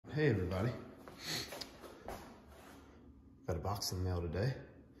Hey everybody. Got a box in the mail today.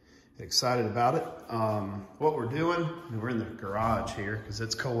 Excited about it. What we're doing, we're in the garage here because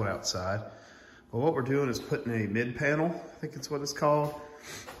it's cold outside. But what we're doing is putting a mid panel, I think it's what it's called,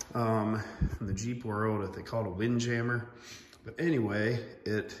 from the Jeep world. They call it a Windjammer. But anyway,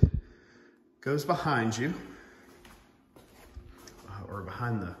 it goes behind you, or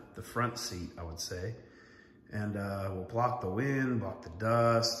behind the front seat, I would say. And will block the wind, block the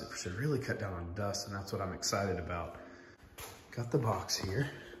dust. It should really cut down on dust, and that's what I'm excited about. Got the box here.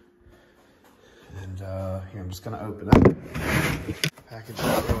 And here, I'm just gonna open it. Package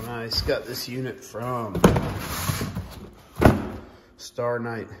it real nice. Got this unit from Star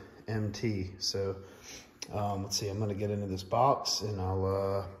Night MT. So let's see, I'm gonna get into this box and I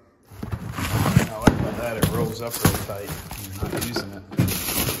like how that, it rolls up real tight when you're not using it.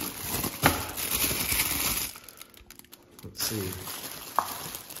 Let's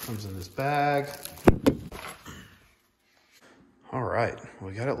see, comes in this bag. All right,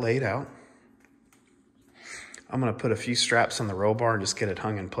 we got it laid out. I'm gonna put a few straps on the roll bar and just get it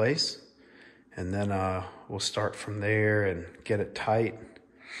hung in place. And then we'll start from there and get it tight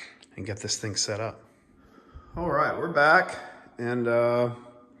and get this thing set up. All right, we're back and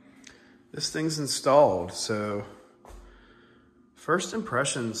this thing's installed. So first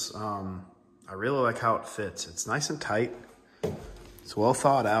impressions, I really like how it fits. It's nice and tight. It's well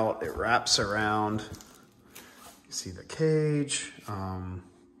thought out. It wraps around. You see the cage.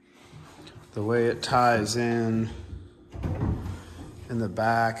 The way it ties in the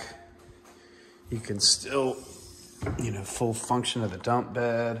back. You can still, full function of the dump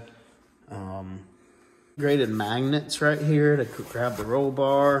bed. Graded magnets right here to grab the roll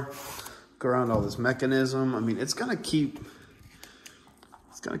bar, go around all this mechanism. I mean, it's gonna keep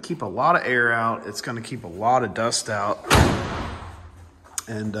a lot of air out. It's gonna keep a lot of dust out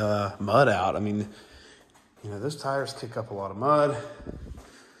and mud out. I mean, those tires kick up a lot of mud.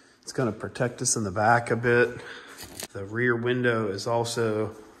 It's gonna protect us in the back a bit. The rear window is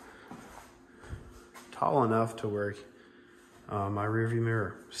also tall enough to where my rear view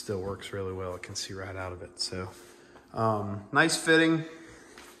mirror still works really well. I can see right out of it. So nice fitting.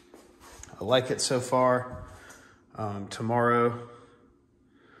 I like it so far. Tomorrow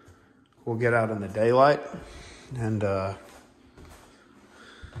we'll get out in the daylight and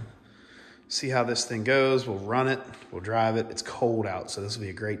see how this thing goes. We'll run it, we'll drive it. It's cold out, so this will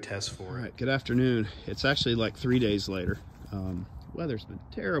be a great test for it. All right, good afternoon. It's actually like 3 days later. Weather's been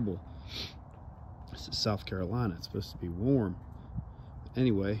terrible. This is South Carolina. It's supposed to be warm.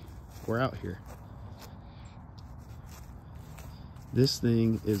 Anyway, we're out here. This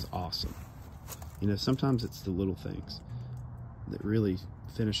thing is awesome. Sometimes it's the little things that really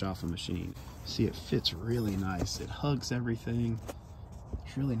finish off a machine. See, it fits really nice. It hugs everything.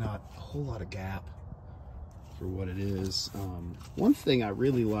 There's really not a whole lot of gap for what it is. One thing I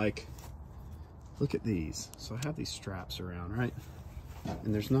really like, look at these. So I have these straps around, right?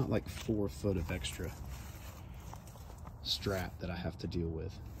 And there's not like 4 foot of extra strap that I have to deal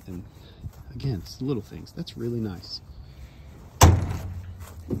with. And again, it's the little things. That's really nice.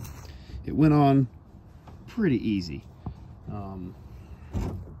 It went on pretty easy.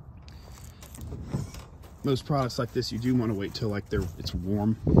 Most products like this, you do want to wait till like it's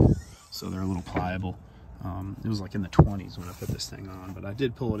warm, so they're a little pliable. It was like in the 20s when I put this thing on, but I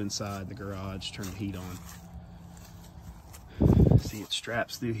did pull it inside the garage, turn the heat on. See, it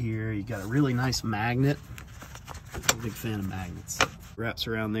straps through here. You got a really nice magnet. I'm a big fan of magnets. Wraps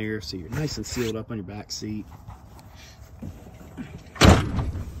around there, so you're nice and sealed up on your back seat.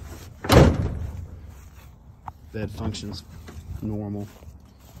 Bed functions normal.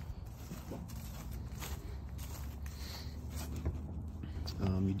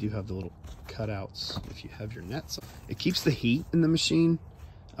 You do have the little cutouts if you have your nets on. It keeps the heat in the machine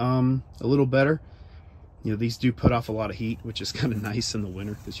a little better. These do put off a lot of heat, which is kind of nice in the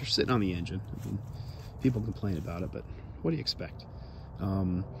winter because you're sitting on the engine. I mean, people complain about it, but what do you expect?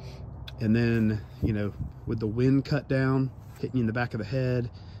 And then, with the wind cut down, hitting you in the back of the head,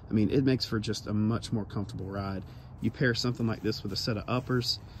 I mean, it makes for just a much more comfortable ride. You pair something like this with a set of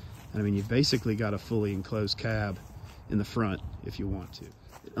uppers, and I mean, you've basically got a fully enclosed cab in the front if you want to.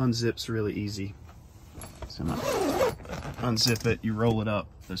 It unzips really easy. So unzip it, you roll it up.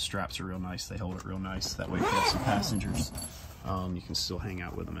 Those straps are real nice. They hold it real nice. That way if you have some passengers, you can still hang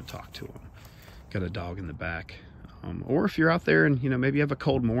out with them and talk to them. Got a dog in the back. Or if you're out there and, maybe you have a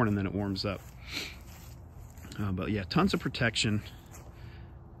cold morning, then it warms up. But yeah, tons of protection.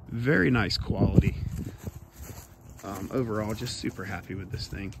 Very nice quality. Overall, just super happy with this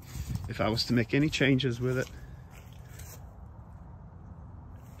thing. If I was to make any changes with it,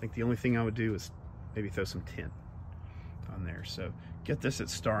 think the only thing I would do is maybe throw some tint on there. So get this at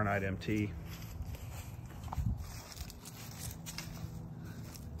Star Night MT.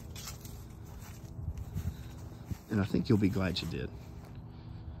 And I think you'll be glad you did.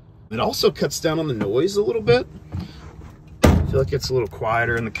 It also cuts down on the noise a little bit. I feel like it's a little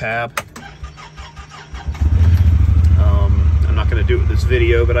quieter in the cab. I'm not going to do it with this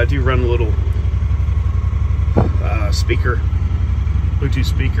video, but I do run a little Bluetooth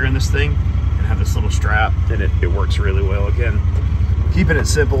speaker in this thing, and have this little strap, and it works really well. Again, keeping it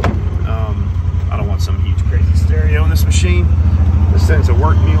simple. I don't want some huge crazy stereo in this machine. This thing's a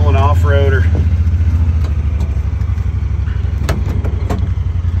work mule and off-roader.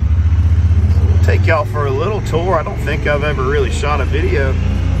 So we'll take y'all for a little tour. I don't think I've ever really shot a video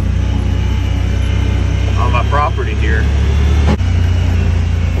on my property here.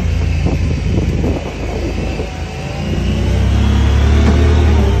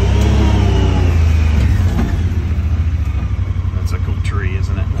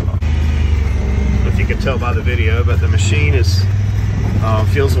 Tell by the video, but the machine is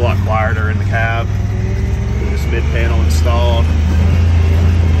feels a lot quieter in the cab with this mid panel installed.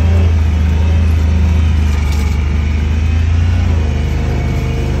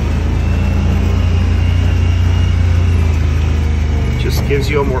 Just gives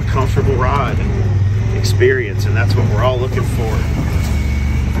you a more comfortable ride and experience, and that's what we're all looking for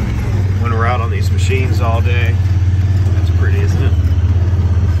when we're out on these machines all day. That's pretty, isn't it?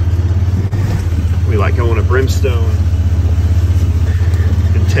 We like going to Brimstone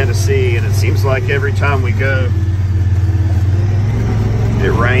in Tennessee, and it seems like every time we go,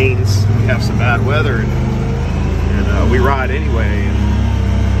 it rains, we have some bad weather, and we ride anyway.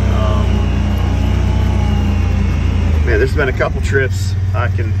 Man, there's been a couple trips I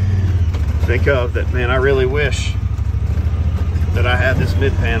can think of that, man, I really wish that I had this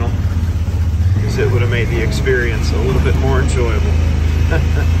mid panel, because it would have made the experience a little bit more enjoyable.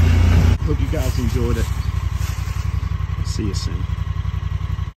 Hope you guys enjoyed it. See you soon.